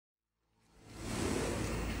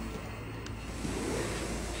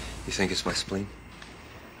You think it's my spleen?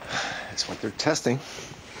 That's what they're testing.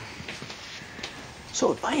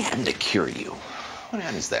 So if I hadn't to cure you, what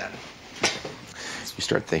happens then? You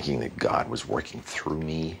start thinking that God was working through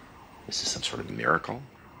me? This is some sort of miracle?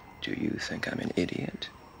 Do you think I'm an idiot?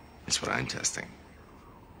 That's what I'm testing.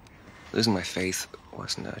 Losing my faith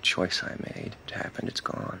wasn't a choice I made. It happened, it's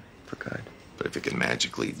gone for good. But if it can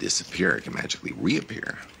magically disappear, it can magically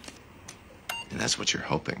reappear. And that's what you're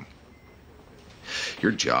hoping.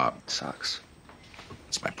 Your job Sucks.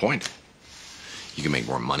 That's my point. You can make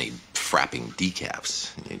more money frapping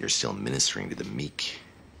decafs, and yet you're still ministering to the meek.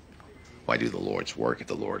 Why do the Lord's work if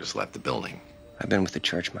the Lord has left the building? I've been with the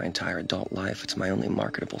church my entire adult life. It's my only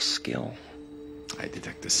marketable skill. I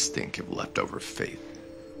detect the stink of leftover faith.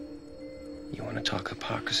 You want to talk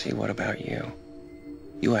hypocrisy? What about you?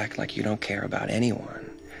 You act like you don't care about anyone,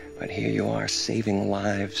 but here you are saving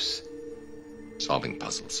lives. Solving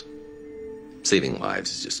puzzles. Saving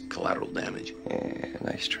lives is just collateral damage. Yeah,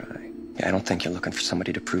 nice try. Yeah, I don't think you're looking for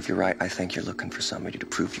somebody to prove you right. I think you're looking for somebody to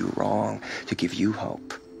prove you wrong, to give you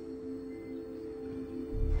hope.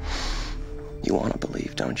 You want to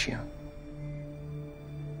believe, don't you?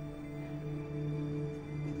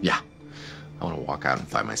 Yeah. I want to walk out and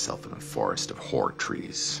find myself in a forest of whore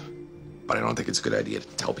trees. But I don't think it's a good idea to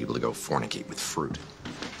tell people to go fornicate with fruit.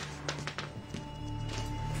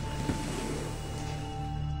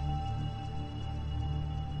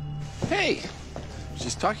 Hey, I was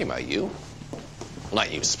just talking about you. Well,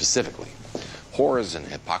 not you specifically. Whores and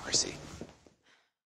hypocrisy.